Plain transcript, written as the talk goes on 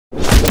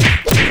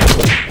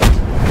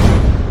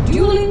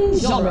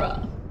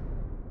genre.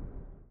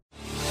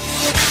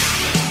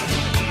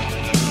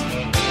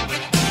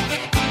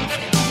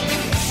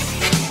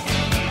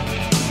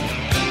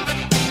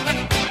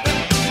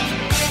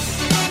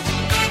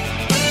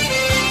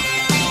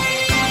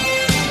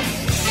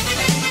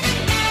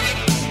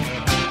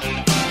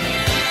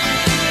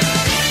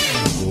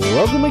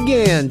 Welcome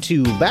again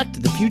to Back to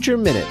the Future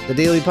Minute, the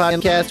daily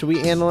podcast where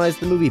we analyze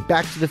the movie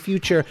Back to the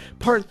Future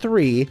Part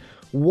 3,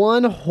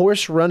 one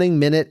horse running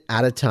minute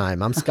at a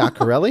time. I'm Scott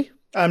Corelli.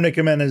 I'm Nick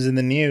Jimenez in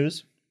the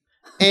news.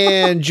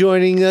 And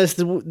joining us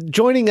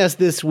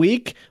this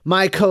week,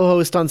 my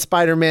co-host on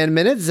Spider-Man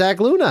Minute, Zach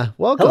Luna.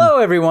 Welcome. Hello,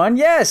 everyone.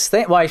 Yes.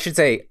 Well, I should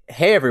say,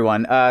 hey,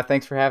 everyone.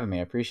 Thanks for having me.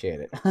 I appreciate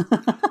it.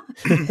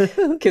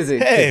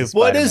 Hey,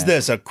 what is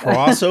this? A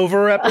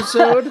crossover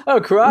episode? Oh,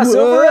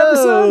 crossover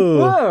episode?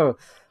 Whoa.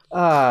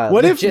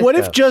 What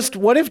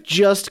if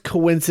just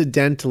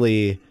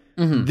coincidentally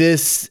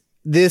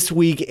this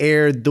week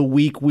aired the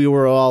week we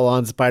were all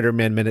on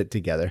Spider-Man Minute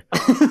together?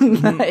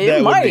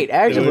 It might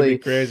actually. That would be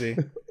crazy.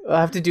 I'll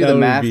have to do the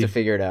math to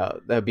figure it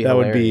out. That would be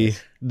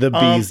hilarious. The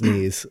bee's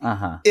knees.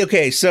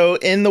 Okay, so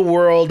in the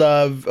world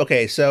of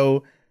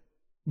so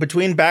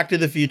between Back to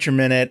the Future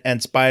Minute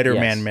and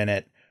Spider-Man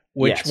Minute,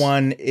 which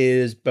one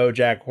is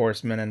BoJack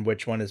Horseman and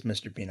which one is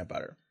Mr. Peanut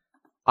Butter?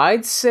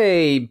 I'd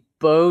say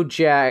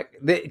BoJack.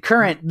 The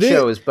current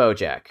show is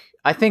BoJack.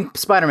 I think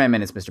Spider-Man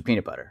Minute is Mr.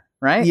 Peanut Butter,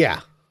 right?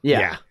 Yeah.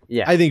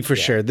 I think for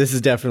sure this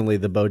is definitely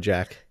the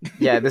BoJack.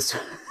 Yeah, this.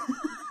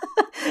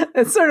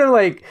 It's sort of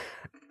like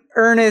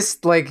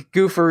earnest, like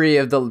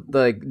goofery of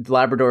the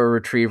Labrador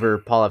Retriever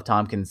Paul F.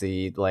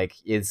 Tompkins-y,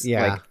 is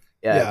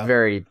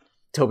very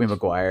Tobey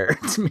Maguire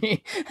to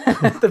me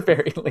at the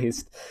very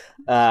least.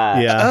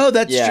 Oh,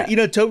 that's true. You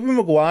know, Tobey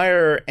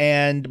Maguire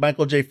and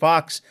Michael J.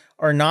 Fox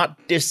are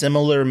not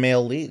dissimilar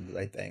male leads,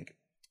 I think.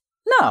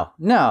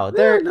 No,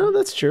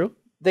 that's true.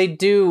 They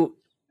do.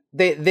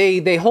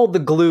 They hold the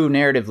glue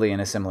narratively in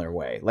a similar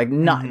way. Like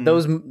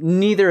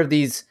neither of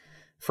these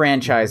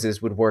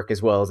franchises would work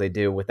as well as they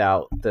do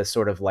without the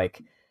sort of I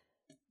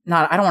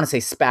don't want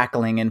to say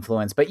spackling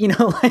influence, but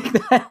like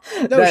that.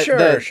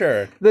 No,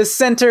 sure. The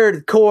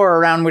centered core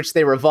around which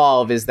they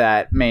revolve is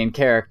that main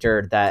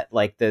character, that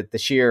the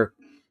sheer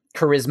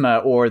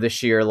charisma or the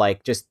sheer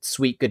just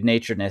sweet good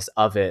naturedness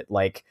of it,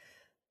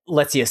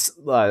 lets you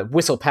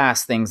whistle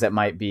past things that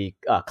might be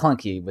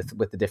clunky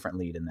with the different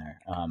lead in there.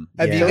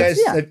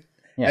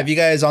 Have you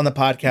guys on the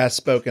podcast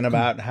spoken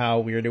about how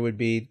weird it would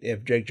be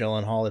if Jake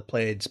Gyllenhaal had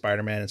played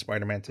Spider-Man in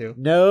Spider-Man 2?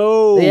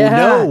 No,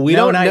 we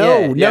don't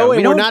know.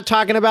 We're not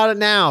talking about it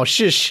now.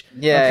 Shush.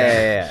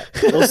 Yeah.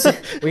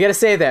 We got to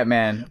save that,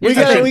 man. We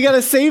got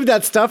to save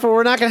that stuff, or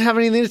we're not going to have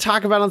anything to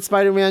talk about on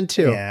Spider-Man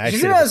 2.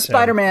 Yeah,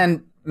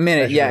 Spider-Man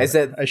Minute. Is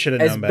that I should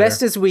have known better. As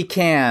best as we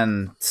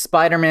can,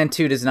 Spider-Man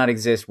 2 does not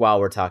exist while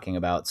we're talking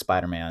about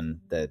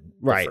Spider-Man the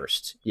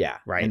first. Yeah,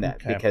 right. In that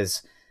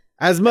because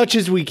as much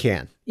as we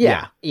can.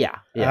 Yeah.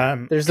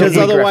 Because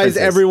otherwise,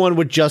 everyone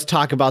would just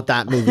talk about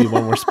that movie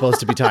when we're supposed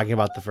to be talking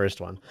about the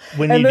first one.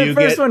 The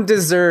first one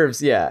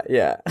deserves,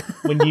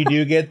 When you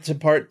do get to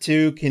part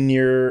 2, can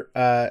your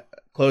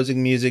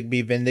closing music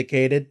be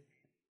vindicated?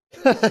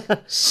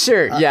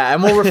 Sure,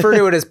 and we'll refer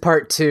to it as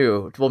part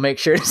 2. We'll make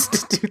sure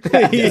to do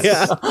that.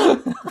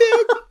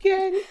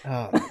 Vindicated.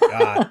 Oh my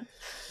god.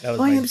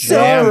 I am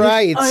sorry.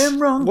 Right. I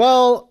am wrong.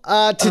 Well,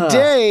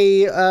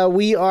 today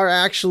we are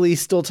actually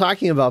still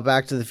talking about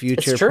Back to the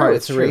Future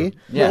Part 3.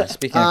 Yeah,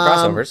 speaking of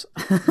crossovers.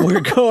 We're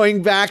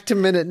going back to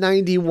minute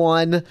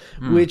 91,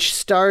 which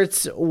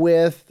starts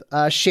with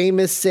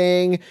Seamus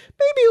saying,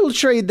 maybe we'll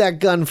trade that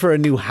gun for a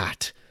new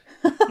hat.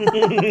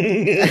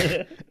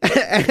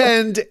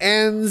 And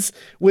ends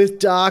with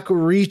Doc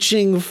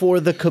reaching for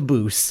the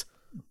caboose.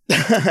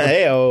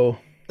 Hey-oh.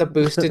 The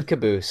boosted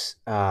caboose.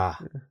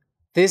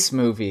 This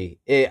movie,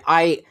 here's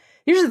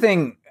the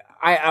thing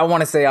I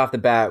want to say off the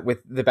bat with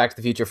the Back to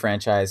the Future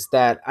franchise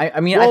that I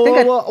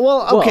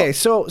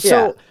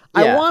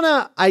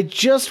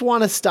just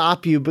want to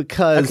stop you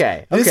because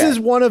this is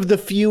one of the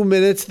few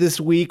minutes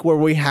this week where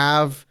we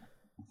have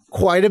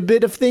quite a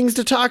bit of things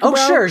to talk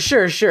about. Oh,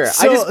 sure.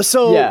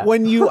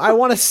 I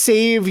want to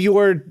save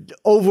your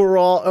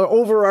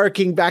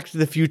overarching Back to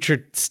the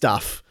Future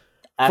stuff.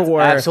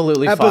 For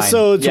absolutely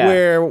episodes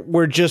where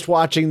we're just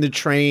watching the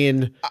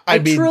train.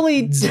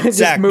 Truly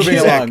just moving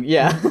along.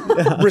 Yeah.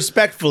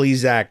 Respectfully,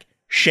 Zach,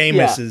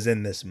 Seamus is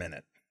in this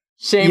minute.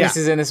 Seamus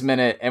is in this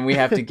minute, and we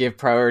have to give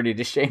priority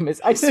to Seamus.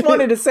 I just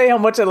wanted to say how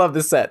much I love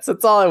the sets.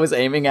 That's all I was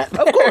aiming at.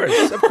 Of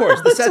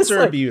course. The sets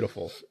are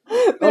beautiful.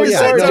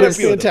 They're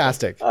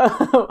fantastic.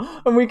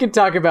 And we can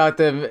talk about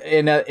them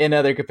in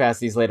other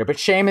capacities later. But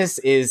Seamus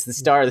is the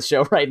star of the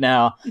show right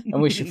now,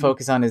 and we should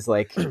focus on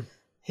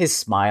his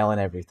smile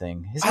and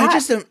everything. I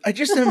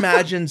just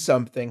imagine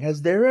something.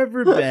 Has there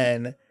ever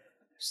been,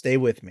 stay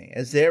with me,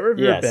 has there ever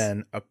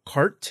been a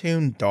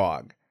cartoon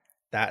dog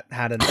that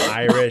had an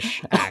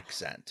Irish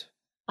accent?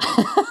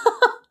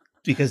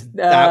 Because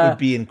that would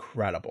be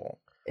incredible.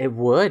 It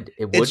would.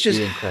 It would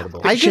be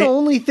incredible. I can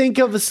only think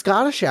of a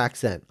Scottish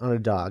accent on a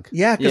dog.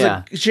 Yeah, because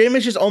like,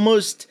 Seamus just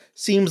almost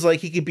seems like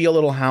he could be a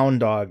little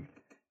hound dog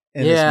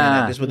in this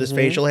minute, just with his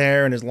facial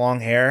hair and his long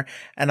hair.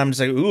 And I'm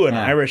just like, ooh, an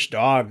Irish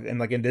dog in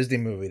like a Disney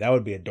movie. That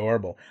would be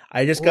adorable.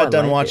 I just got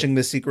done watching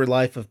The Secret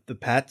Life of the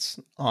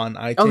Pets on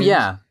iTunes. Oh,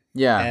 yeah.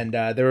 Yeah. And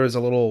there was a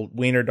little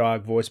wiener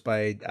dog voiced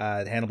by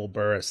Hannibal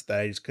Buress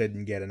that I just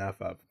couldn't get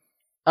enough of.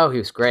 Oh, he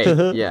was great.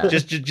 Yeah.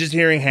 just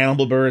hearing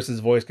Hannibal Buress's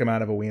voice come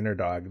out of a wiener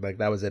dog, like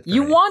that was it for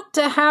you me. Want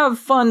to have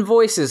fun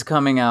voices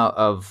coming out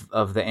of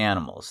the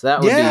animals. That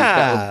would be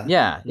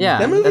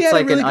That movie that's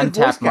like really an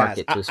untapped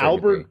market to a certain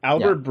degree.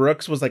 Albert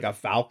Brooks was like a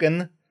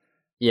falcon.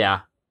 Yeah.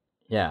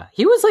 Yeah.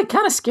 He was like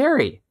kind of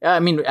scary. I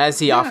mean, as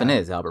he often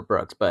is, Albert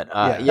Brooks, but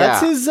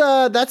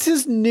That's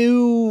his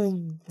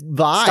new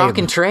vibe. Stock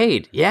and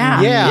trade.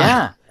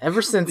 Yeah.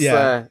 Ever since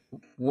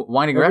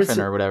Winding Refn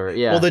or whatever.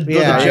 Yeah. Well,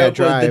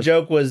 the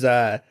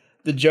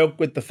joke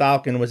with the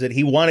falcon was that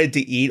he wanted to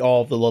eat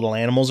all of the little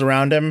animals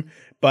around him,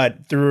 but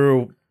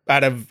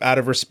out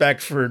of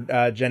respect for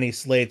Jenny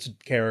Slate's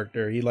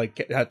character, he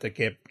like had to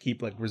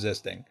keep like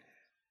resisting.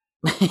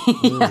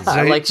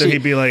 So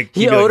he'd be like,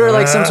 he owed her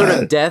like some sort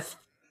of death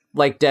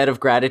of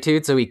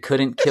gratitude, so he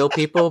couldn't kill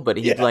people, but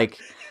he'd like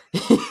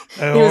he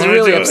was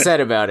really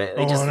upset about it.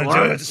 They just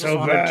wanted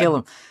to kill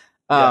him.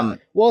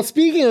 Well,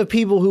 speaking of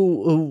people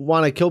who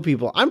want to kill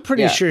people, I'm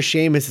pretty sure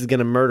Seamus is going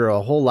to murder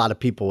a whole lot of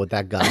people with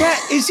that gun. Yeah,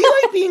 is he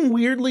like being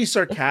weirdly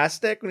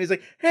sarcastic when he's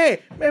like,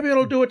 "Hey, maybe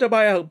it'll do it to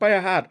buy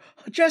a hat"?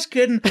 Just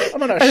kidding. I'm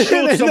going to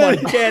shoot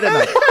someone dead in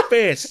the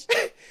face.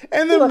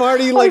 And then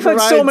Marty rides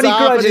off.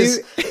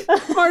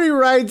 Marty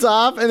rides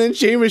off, and then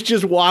Seamus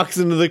just walks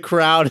into the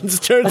crowd and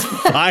starts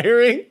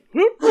firing.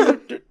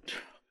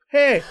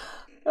 Hey,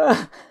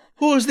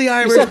 who's the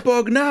Irish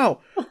bug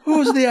now?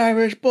 Who's the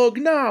Irish bug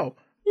now?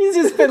 He's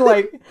just been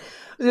like,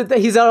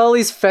 he's got all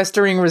these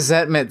festering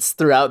resentments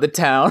throughout the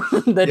town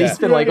that he's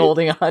been like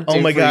holding on to.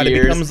 Oh my god,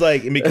 years.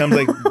 it becomes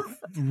like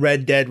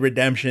Red Dead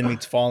Redemption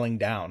meets Falling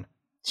Down.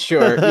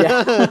 Sure,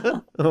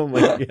 yeah. Oh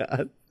my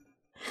god.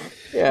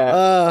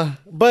 Yeah.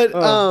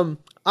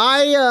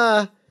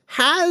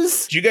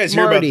 Has Did you guys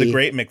hear about the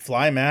Great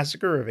McFly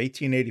Massacre of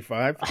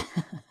 1885?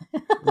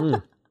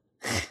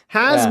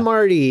 Has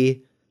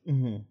Marty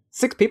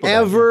 6 people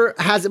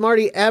has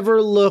Marty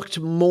ever looked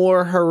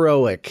more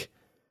heroic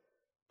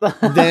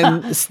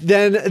than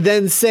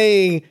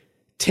saying,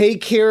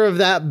 "Take care of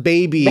that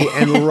baby,"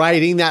 and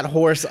riding that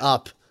horse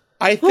up?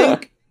 I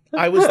think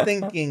I was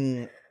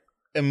thinking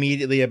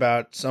immediately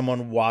about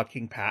someone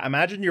walking past.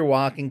 Imagine you're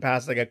walking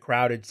past like a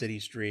crowded city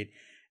street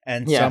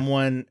and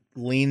someone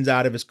leans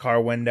out of his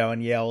car window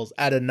and yells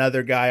at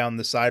another guy on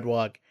the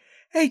sidewalk,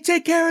 "Hey,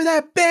 take care of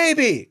that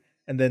baby."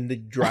 And then they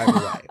drive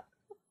away.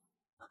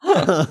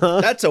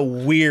 That's a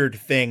weird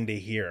thing to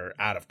hear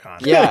out of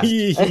context. Yeah.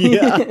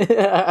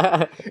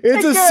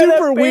 It's a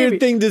super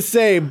weird thing to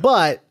say,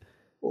 but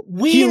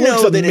he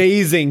looks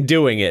amazing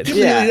doing it.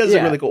 He does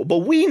look really cool. But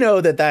we know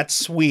that that's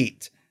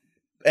sweet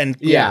and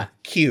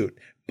cute.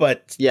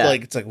 But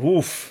like it's like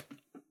woof.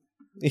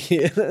 It's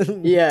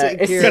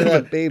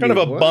kind of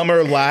a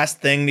bummer last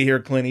thing to hear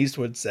Clint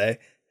Eastwood say.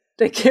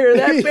 Take care of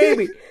that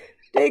baby.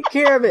 Take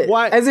care of it.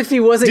 Why? As if he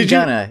wasn't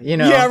gonna,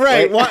 Yeah,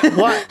 right. What?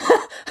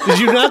 Did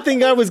you not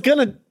think I was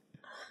gonna?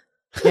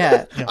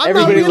 Yeah. I'm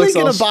not really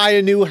gonna buy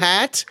a new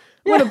hat.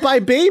 I'm gonna buy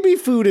baby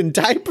food and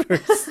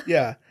diapers.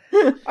 Yeah.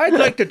 I'd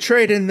like to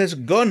trade in this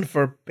gun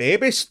for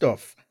baby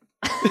stuff.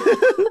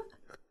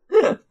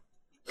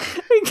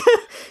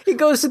 He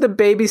goes to the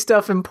baby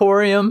stuff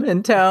emporium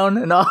in town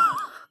and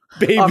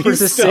baby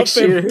stuff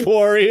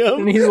emporium.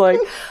 And he's like,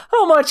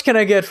 "How much can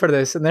I get for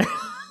this?" And they're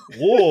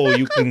whoa,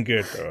 you can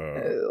get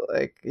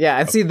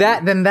and see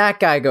that then that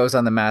guy goes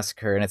on the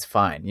massacre and it's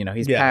fine.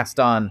 He's passed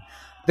on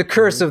the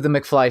curse of the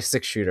McFly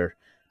 6-shooter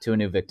to a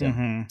new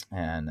victim.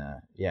 And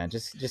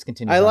just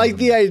continue. I like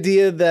the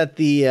idea that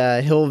the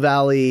Hill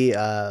Valley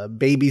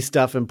baby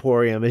stuff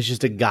emporium is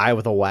just a guy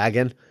with a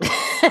wagon.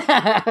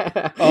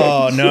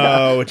 Oh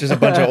no, it's just a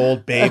bunch of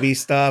old baby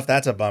stuff.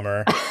 That's a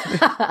bummer.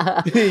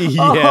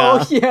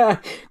 Oh yeah,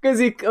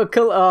 because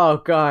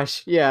oh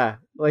gosh, yeah,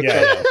 like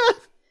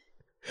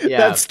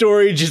that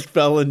story just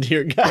fell into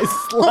your guys'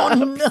 lap.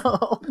 Oh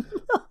no.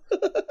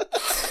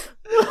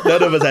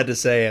 None of us had to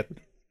say it.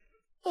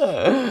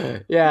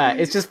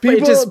 It just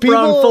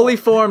sprung fully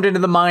formed into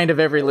the mind of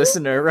every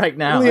listener right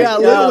now. Yeah,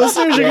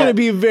 listeners are going to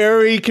be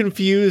very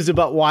confused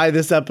about why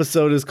this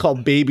episode is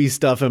called Baby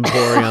Stuff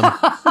Emporium.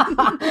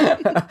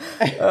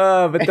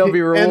 But they'll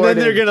be rewarded. And then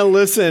they're going to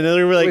listen and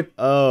they're like,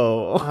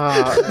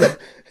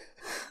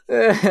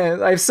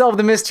 I've solved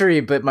the mystery,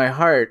 but my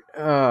heart.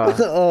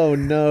 Oh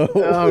no.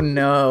 Oh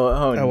no.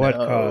 Oh no. At what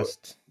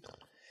cost?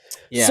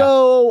 Yeah.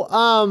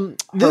 So,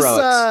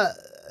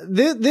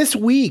 this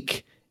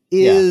week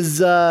is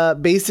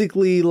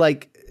basically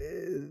like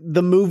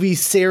the movie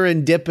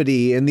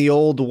Serendipity in the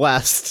Old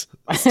West,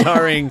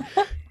 starring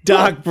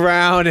Doc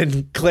Brown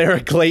and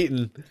Clara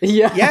Clayton.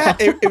 Yeah,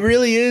 it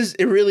really is.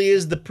 It really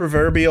is the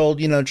proverbial,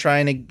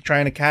 trying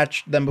to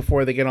catch them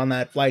before they get on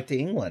that flight to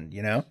England.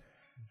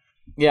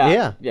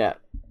 Yeah.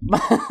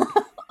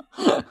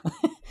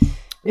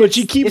 But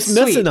she keeps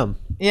missing sweet. him.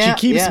 Yeah,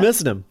 she keeps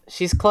missing him.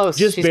 She's close.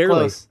 Just She's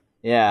barely. Close.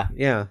 Yeah.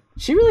 Yeah.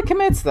 She really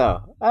commits,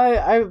 though.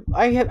 I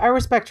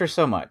respect her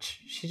so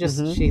much. She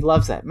just she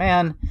loves that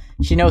man.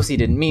 She knows he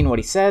didn't mean what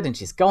he said, and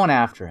she's going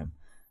after him.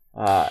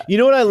 You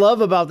know what I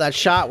love about that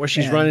shot where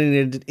she's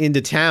running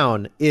into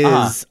town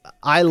is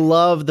I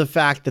love the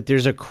fact that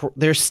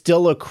there's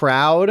still a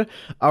crowd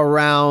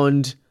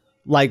around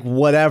like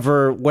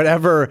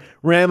whatever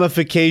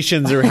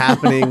ramifications are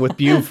happening with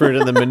Buford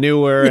and the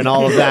manure and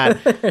all of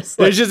that.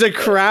 There's just a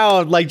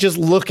crowd like just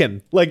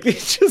looking, like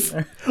just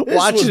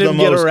watching him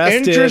get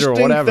arrested or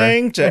whatever.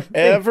 Thing to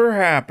ever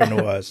happen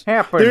to us.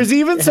 There's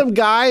even some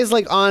guys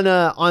like on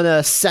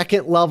a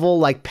second level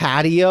like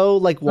patio,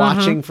 like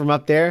watching from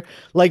up there.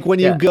 Like when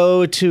you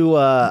go to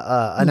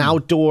an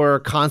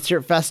outdoor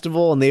concert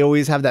festival and they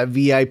always have that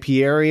VIP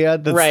area.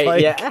 That's right.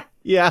 Like,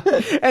 yeah,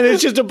 and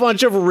it's just a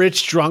bunch of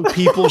rich drunk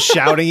people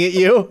shouting at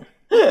you.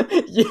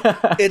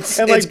 Yeah, it's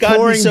like gotten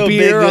pouring so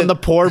beer big on the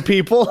poor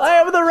people. I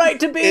have the right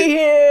to be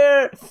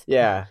here.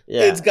 Yeah.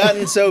 It's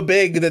gotten so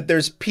big that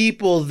there's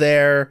people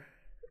there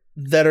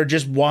that are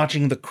just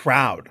watching the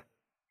crowd.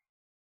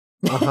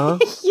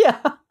 Yeah.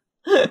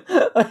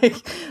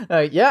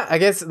 I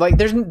guess like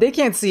they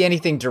can't see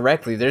anything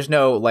directly. There's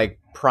no like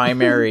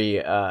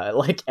primary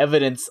like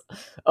evidence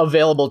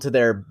available to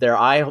their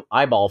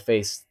eyeball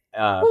face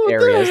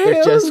areas.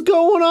 What the hell's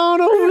going on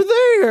over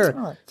there?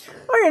 Well,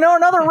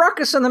 another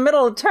ruckus in the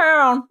middle of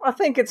town. I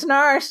think it's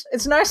nice.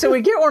 It's nice that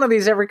we get one of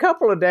these every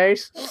couple of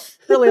days.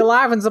 Really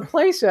livens the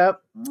place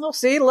up. Well,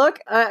 see, look,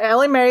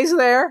 Ellie Mae's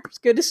there. It's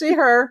good to see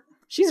her.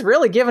 She's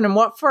really giving him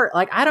what for.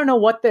 Like, I don't know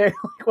what they're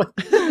like.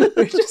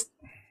 They're just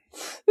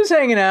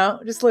hanging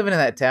out, just living in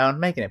that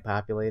town, making it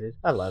populated.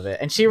 I love it.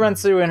 And she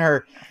runs through in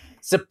her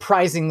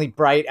surprisingly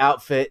bright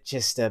outfit,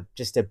 just a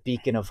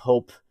beacon of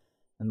hope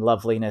and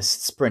loveliness,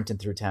 sprinting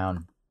through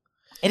town.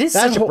 It is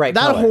such a bright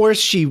color. That horse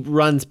she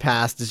runs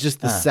past is just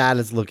the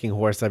saddest looking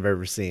horse I've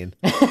ever seen.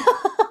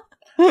 I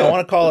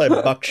want to call it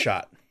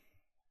Buckshot.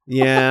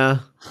 Yeah.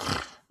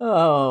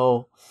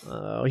 Oh,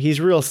 he's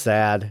real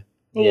sad.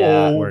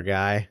 Yeah. Poor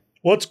guy.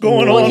 What's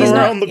going on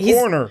around the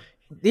corner?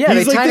 Yeah,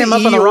 He's they tied him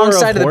up on the wrong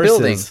side of the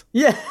building.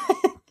 Yeah.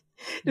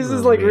 This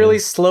is like really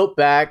slope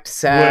backed,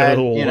 sad.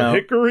 Well,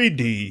 Hickory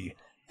D.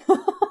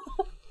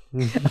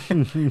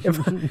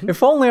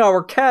 If only I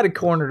were catty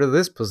cornered to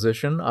this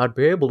position, I'd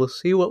be able to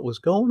see what was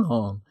going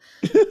on.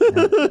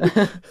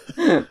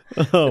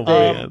 Oh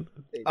man.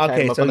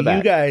 Okay, so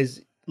you guys,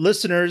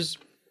 listeners,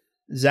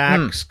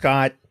 Zach,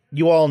 Scott,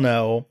 you all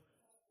know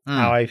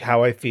how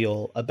I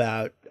feel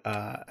about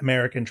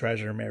American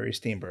Treasure, Mary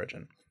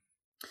Steenburgen.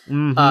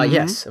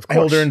 Yes, of course. I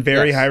hold her in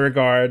very high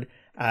regard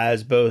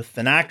as both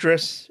an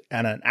actress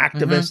and an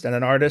activist and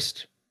an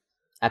artist.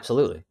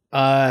 Absolutely.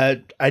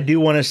 I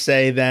do want to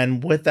say then,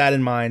 with that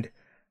in mind,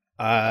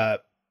 her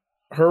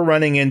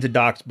running into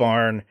Doc's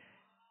barn,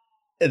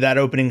 that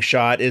opening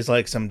shot is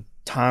like some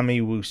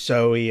Tommy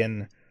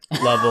Wiseauian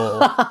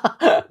level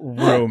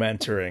room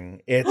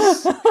entering.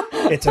 It's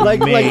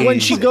like amazing.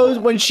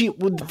 when she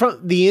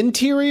from the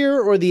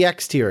interior or the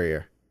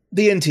exterior.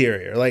 The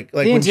interior, like the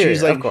when interior,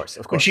 she's like, of course,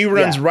 when she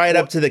runs right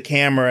up to the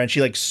camera and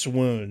she like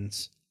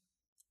swoons.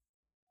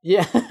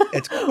 Yeah,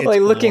 it's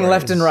like looking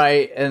left and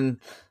right and.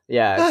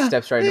 Yeah,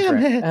 steps right in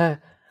front.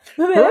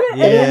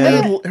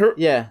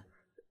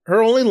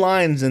 Her only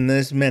lines in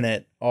this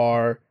minute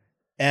are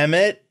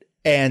Emmett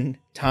and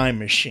Time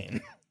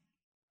Machine.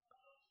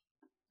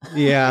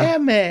 Yeah.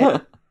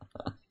 Emmett,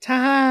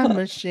 Time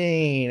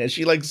Machine. And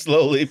she like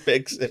slowly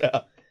picks it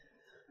up.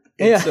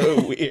 It's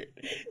so weird.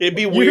 It'd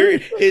be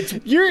weird.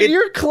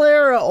 Your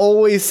Clara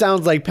always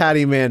sounds like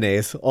Patty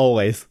Mayonnaise.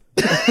 Always.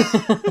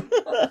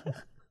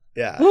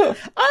 Yeah,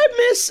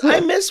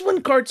 I miss when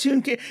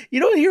you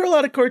don't hear a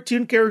lot of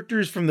cartoon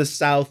characters from the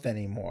South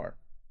anymore.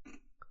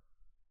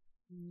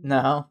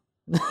 No,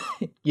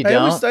 you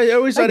don't. I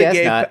always thought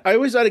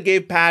it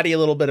gave Patty a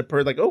little bit of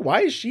like, oh,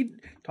 why does she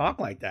talk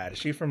like that? Is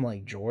she from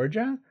like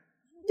Georgia?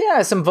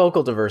 Yeah, some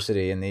vocal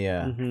diversity in the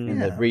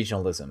the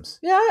regionalisms.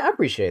 Yeah, I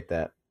appreciate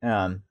that.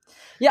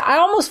 Yeah, I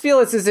almost feel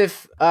it's as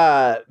if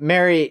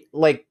Mary,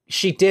 like,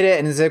 she did it,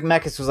 and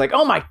Zemeckis was like,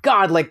 oh my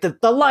god, like,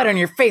 the light on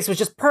your face was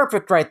just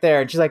perfect right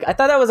there. And she's like, I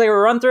thought that was like a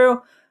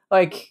run-through.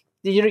 Like,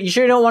 you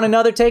sure you don't want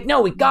another take?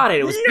 No, we got it.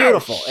 It was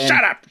beautiful.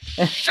 Shut up.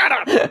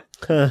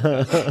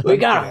 We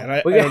got it.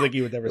 I don't think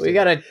you would ever say we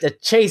got a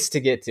chase to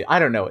get to. I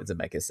don't know what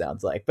Zemeckis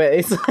sounds like, but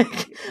it's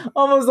like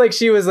almost like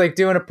she was like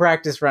doing a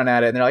practice run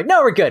at it, and they're like,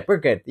 no, we're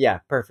good. Yeah,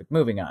 perfect.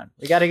 Moving on.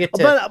 We got to get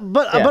to...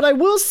 But I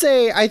will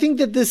say, I think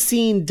that this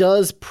scene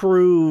does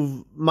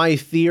prove my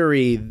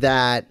theory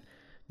that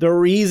the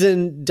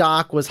reason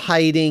Doc was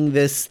hiding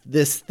this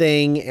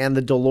thing and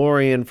the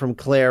DeLorean from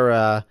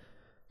Clara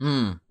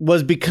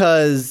was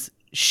because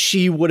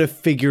she would have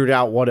figured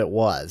out what it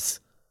was.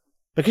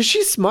 Because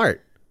she's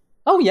smart.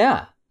 Oh,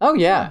 yeah.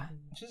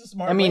 She's a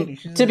smart lady.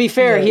 To be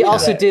fair, he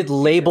also did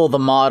label the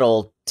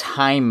model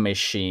Time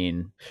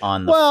Machine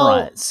on the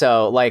front.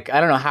 So, like,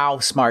 I don't know how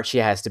smart she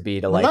has to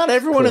be to, like... Not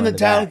everyone in the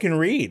town can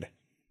read.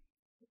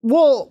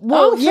 Well,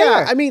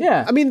 fair. I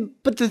mean,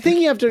 but the thing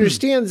you have to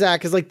understand,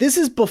 Zach, is like this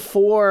is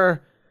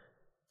before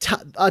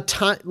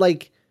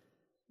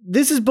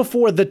this is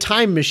before The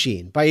Time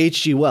Machine by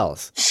H.G.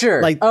 Wells.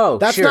 Sure. Like,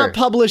 that's not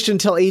published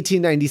until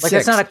 1896. Like,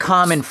 that's not a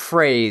common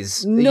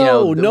phrase.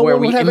 No, no where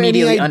one we would have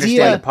immediately any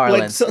idea. understand the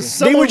parlance. Like,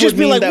 they would just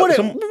be like,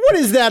 what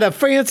is that, a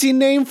fancy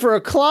name for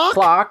a clock?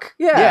 Clock?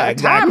 Yeah, Yeah, exactly.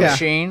 exactly. Time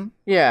machine.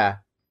 Yeah.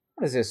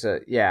 What is this?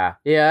 Yeah,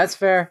 that's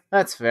fair.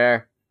 That's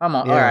fair. I'm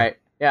all right.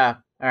 Yeah.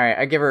 All right.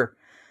 I give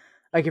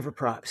her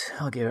props.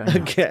 I'll give her.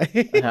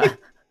 Okay.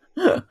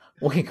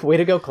 Way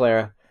to go,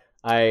 Clara.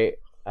 I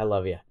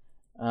love you.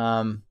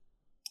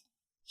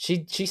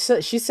 She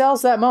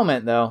sells that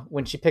moment though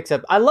when she picks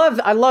up. I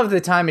love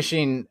the time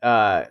machine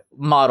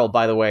model,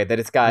 by the way, that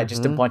it's got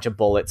just a bunch of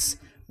bullets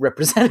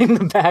representing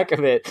the back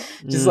of it.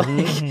 Just like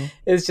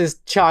it's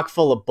just chock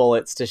full of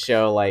bullets to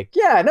show like,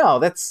 yeah, no,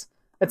 that's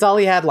all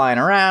he had lying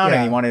around,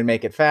 and he wanted to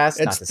make it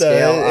fast, not to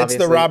scale. It's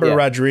the Robert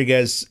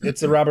Rodriguez.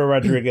 It's the Robert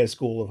Rodriguez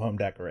school of home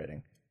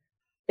decorating.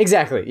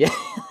 Exactly. Yeah.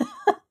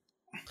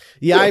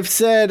 Yeah, I've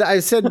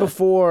said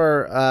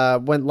before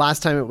when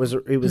last time it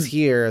was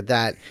here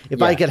that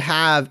if I could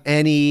have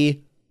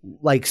any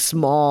like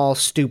small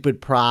stupid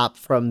prop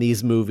from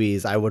these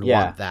movies, I would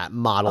want that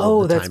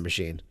model of the time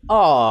machine.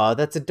 Oh,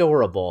 that's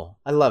adorable.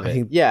 I love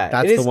it. Yeah,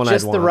 that's it is the one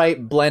just I'd the want.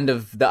 right blend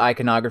of the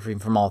iconography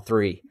from all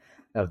three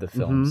of the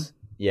films.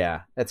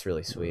 Yeah, that's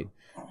really sweet.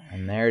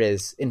 And there it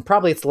is. In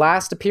probably its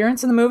last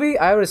appearance in the movie,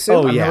 I would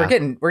assume. Oh, yeah.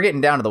 We're getting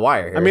down to the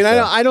wire here. I mean,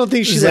 I don't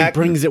think she like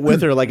brings it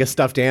with her like a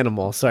stuffed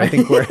animal. So I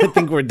think we're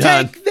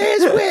done. Take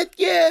this with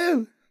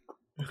you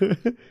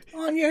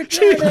on your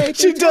journey.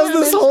 She does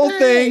this whole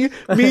thing,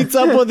 meets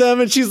up with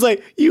them, and she's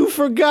like, "You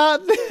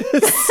forgot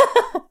this."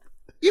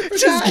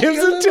 Just gives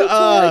it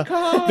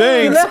to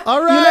thanks.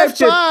 All right, you left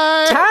bye.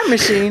 your time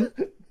machine.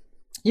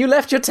 You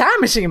left your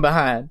time machine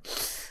behind.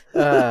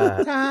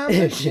 Time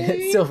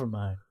machine.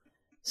 Silvermine.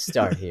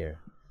 Start here.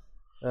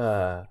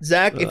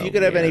 Zach, if you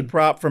could have any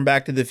prop from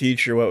Back to the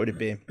Future, what would it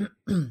be?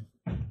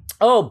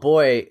 Oh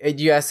boy,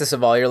 you asked this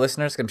of all your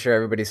listeners. I'm sure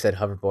everybody said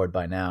hoverboard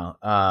by now.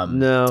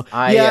 No,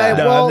 I've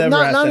never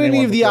not asked any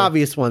anyone of the before.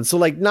 obvious ones. So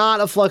like,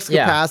 not a flux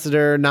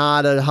capacitor,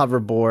 not a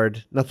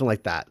hoverboard, nothing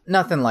like that.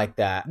 Nothing like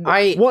that.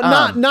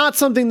 Not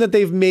something that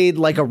they've made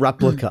like a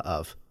replica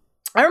of.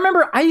 I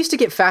remember I used to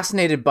get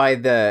fascinated by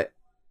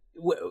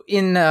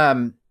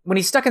when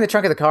he's stuck in the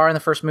trunk of the car in the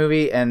first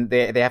movie, and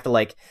they have to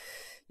like,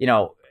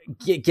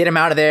 get him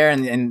out of there,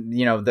 and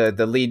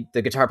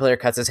the guitar player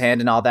cuts his hand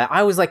and all that.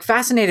 I was like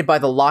fascinated by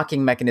the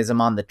locking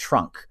mechanism on the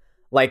trunk,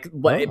 like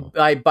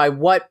by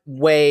what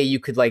way you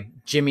could like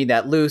jimmy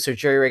that loose or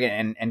jerry rig it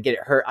and get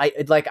it hurt.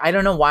 I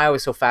don't know why I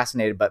was so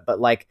fascinated, but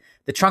like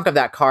the trunk of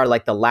that car,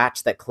 like the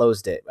latch that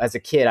closed it. As a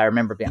kid, I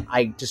remember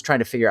just trying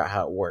to figure out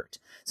how it worked.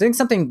 So I think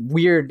something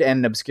weird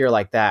and obscure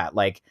like that.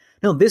 Like,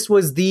 no, this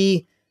was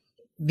the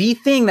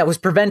thing that was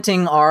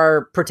preventing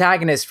our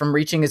protagonist from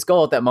reaching his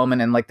goal at that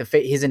moment, and like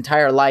his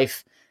entire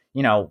life,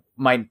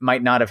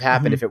 might not have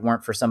happened if it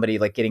weren't for somebody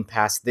like getting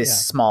past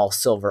this small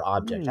silver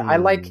object. I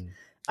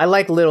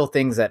like little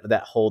things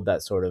that hold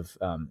that sort of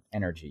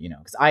energy,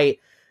 because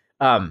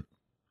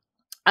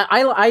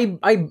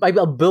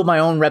I'll build my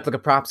own replica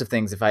props of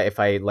things if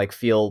I like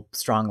feel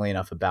strongly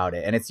enough about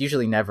it, and it's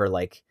usually never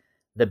like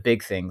the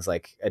big things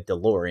like a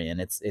DeLorean.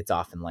 It's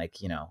often like,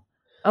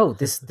 oh,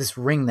 this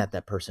ring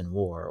that person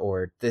wore,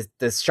 or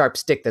this sharp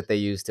stick that they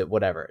used to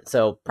whatever.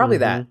 So probably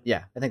that.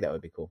 Yeah, I think that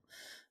would be cool.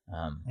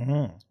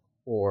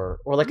 Or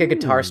like a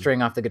guitar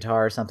string off the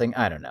guitar or something.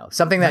 I don't know.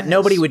 Something that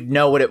nobody would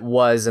know what it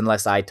was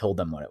unless I told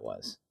them what it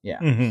was.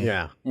 Yeah.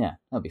 Yeah,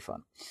 that'd be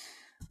fun.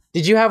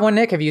 Did you have one,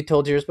 Nick? Have you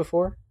told yours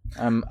before?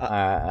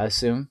 I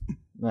assume.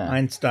 Yeah.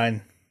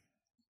 Einstein.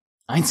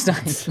 I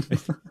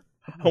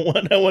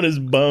want his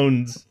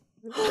bones.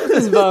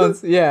 His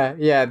bones, yeah.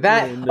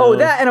 That,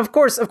 and of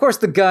course,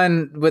 the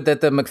gun with the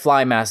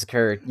McFly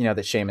massacre. That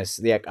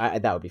Seamus.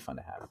 That would be fun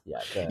to have.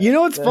 Yeah.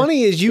 What's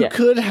funny is you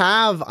could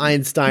have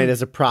Einstein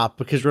as a prop,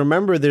 because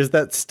remember, there's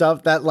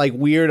that like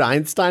weird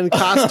Einstein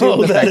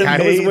costume that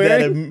guy was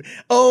wearing.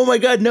 Oh my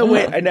God! No,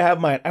 wait, I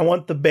have mine. I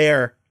want the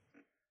bear.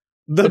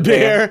 The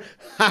bear.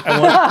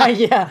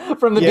 Yeah,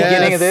 from the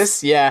beginning of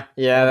this. Yeah,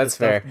 that's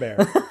fair. Bear.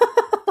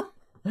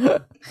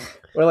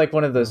 Or like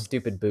one of those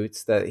stupid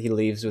boots that he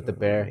leaves with the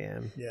bear.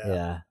 Man.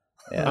 Yeah.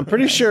 I'm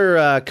pretty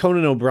sure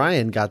Conan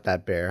O'Brien got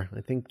that bear. I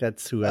think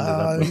that's who ended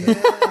up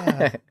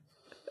with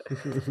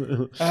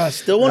it.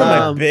 Still one of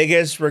my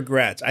biggest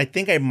regrets. I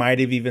think I might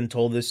have even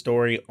told this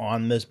story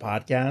on this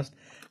podcast,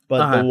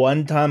 but the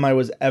one time I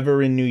was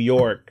ever in New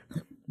York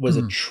was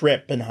a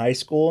trip in high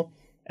school,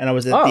 and I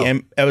was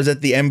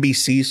at the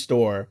NBC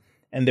store,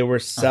 and they were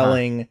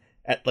selling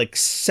at like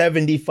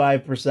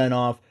 75%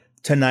 off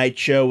Tonight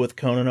Show with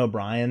Conan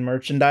O'Brien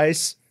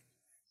merchandise,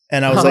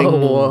 and I was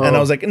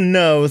like,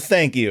 no,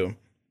 thank you.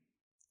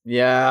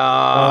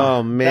 Yeah.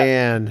 Oh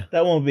man,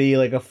 that won't be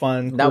like a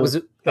fun. That was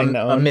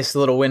a missed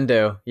little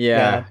window.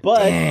 Yeah.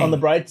 But on the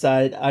bright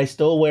side, I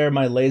still wear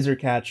my Laser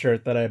Cat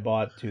shirt that I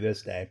bought to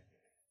this day.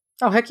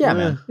 Oh heck yeah,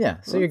 man.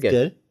 Yeah. So you're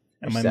good.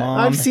 And my mom.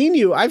 I've seen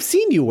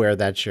you wear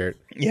that shirt.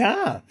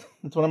 Yeah,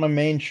 it's one of my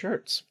main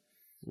shirts.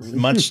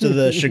 Much to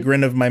the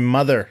chagrin of my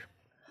mother.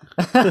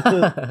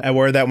 I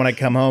wear that when I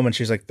come home, and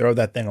she's like, "Throw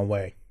that thing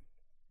away."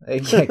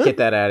 Get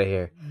that out of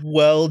here.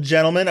 Well,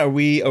 gentlemen, are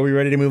we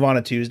ready to move on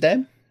to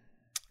Tuesday?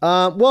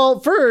 Well,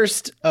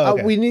 first,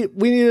 okay. we need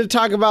to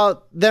talk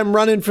about them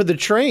running for the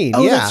train.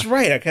 Oh, yeah. that's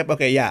right.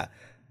 Okay, yeah.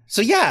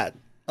 So yeah,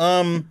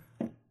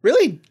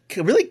 really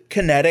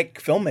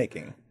kinetic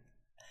filmmaking.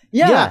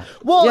 Yeah.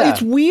 Well,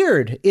 it's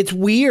weird. It's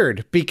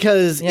weird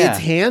because it's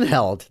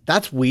handheld.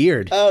 That's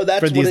weird. Oh, that's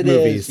for these what it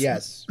movies. is.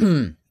 Yes.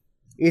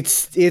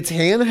 It's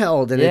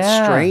handheld and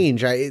it's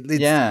strange.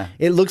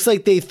 It looks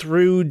like they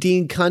threw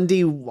Dean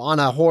Cundy on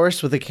a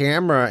horse with a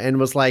camera and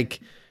was like,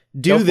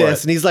 "Do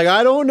this," and he's like,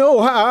 "I don't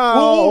know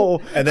how."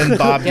 And then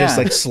Bob just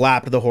like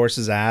slapped the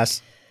horse's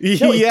ass.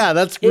 Yeah,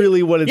 that's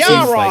really what it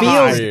seems like.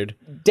 It feels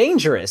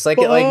dangerous, like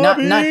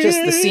not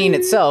just the scene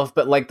itself,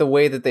 but like the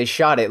way that they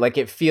shot it. Like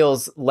it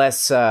feels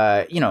less,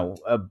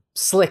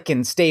 slick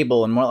and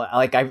stable, and more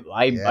like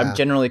I'm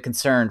generally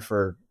concerned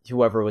for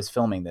whoever was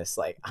filming this.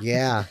 Like,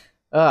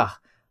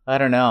 I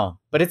don't know,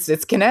 but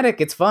it's kinetic,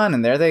 it's fun,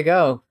 and there they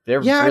go.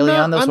 They're really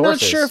on those horses. I'm not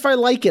sure if I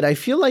like it. I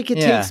feel like it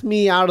takes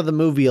me out of the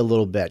movie a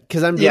little bit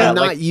because I'm not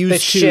like used the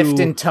to shift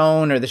in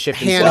tone or the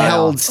shift in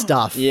handheld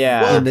stuff.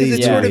 Yeah, well, because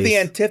it's sort of the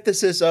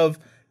antithesis of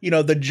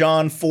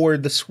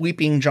the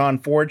sweeping John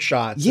Ford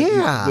shots.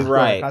 Yeah,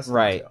 right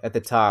at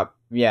the top.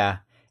 Yeah.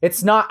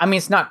 It's not,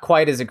 it's not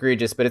quite as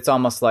egregious, but it's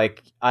almost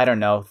like, I don't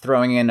know,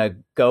 throwing in a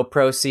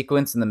GoPro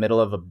sequence in the middle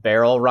of a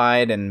barrel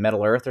ride in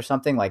Middle Earth or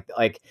something.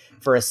 Like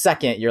for a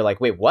second, you're like,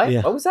 wait, what?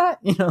 Yeah. What was that?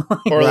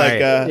 Or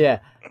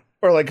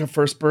like a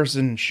first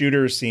person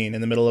shooter scene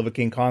in the middle of a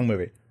King Kong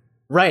movie.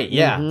 Right.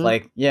 Yeah.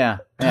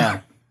 Mm-hmm.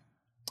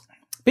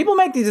 People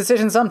make these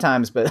decisions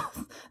sometimes, but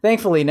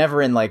thankfully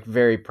never in like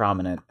very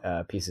prominent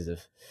pieces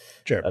of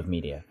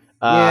media.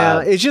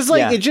 It's just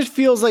like it just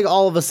feels like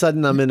all of a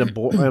sudden I'm in a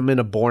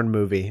Bourne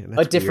movie.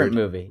 A different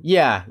movie.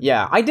 Yeah.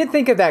 I did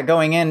think of that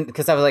going in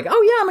because I was like,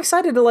 oh yeah, I'm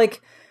excited to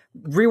like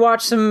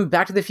rewatch some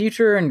Back to the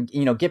Future and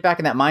get back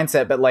in that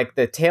mindset. But like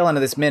the tail end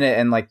of this minute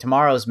and like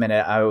tomorrow's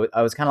minute,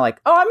 I was kind of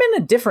like, oh, I'm in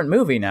a different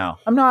movie now.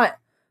 I'm not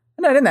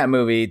in that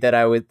movie that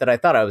I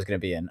thought I was going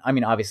to be in. I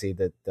mean, obviously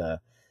the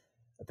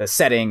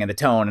setting and the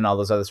tone and all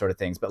those other sort of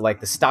things, but like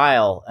the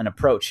style and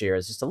approach here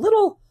is just a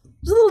little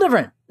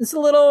different. It's a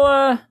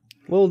little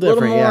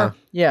different, a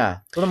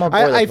little more.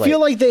 I feel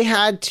like they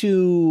had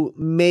to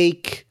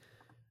make.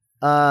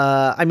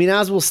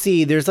 As we'll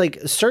see, there's like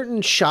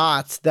certain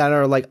shots that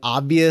are like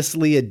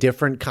obviously a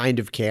different kind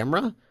of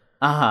camera.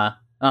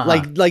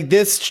 Like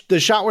this,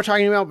 the shot we're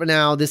talking about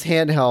now, this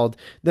handheld.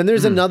 Then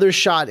there's another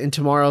shot in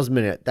tomorrow's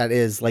minute that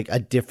is like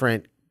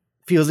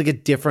feels like a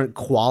different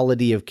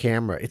quality of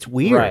camera. It's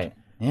weird. Right.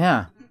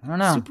 Yeah. I don't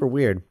know. Super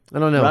weird. I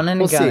don't know.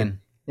 Running and gunning.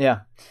 Yeah.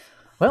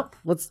 Well,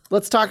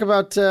 let's talk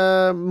about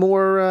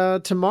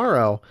more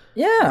tomorrow.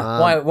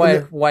 Yeah.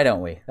 Why don't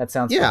we? That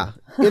sounds fun.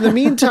 In the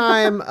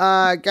meantime,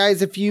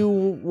 guys, if you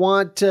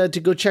want to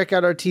go check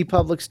out our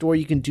TeePublic store,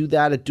 you can do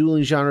that at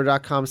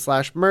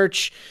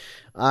duelinggenre.com/merch.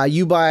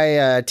 You buy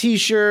a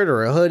t-shirt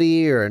or a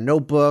hoodie or a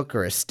notebook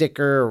or a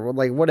sticker or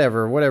like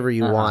whatever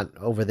you want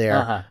over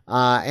there.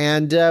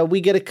 And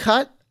we get a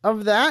cut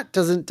of that.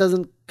 Doesn't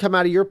come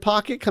out of your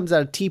pocket, comes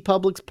out of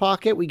TeePublic's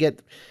pocket. We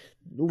get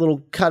a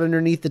little cut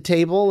underneath the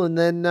table, and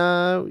then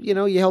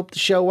you help the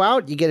show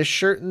out. You get a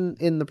shirt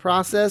in the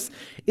process.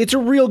 It's a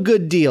real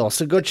good deal,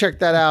 so go check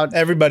that out.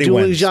 Everybody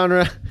wins.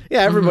 Genre. Yeah,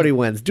 everybody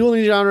wins.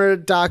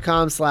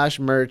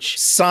 duelinggenre.com/merch.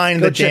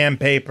 Sign the damn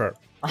paper.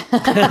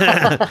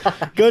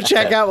 Go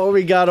check out what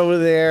we got over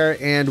there,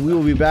 and we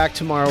will be back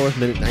tomorrow with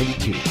minute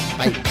 92.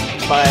 Bye.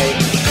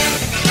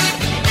 Bye.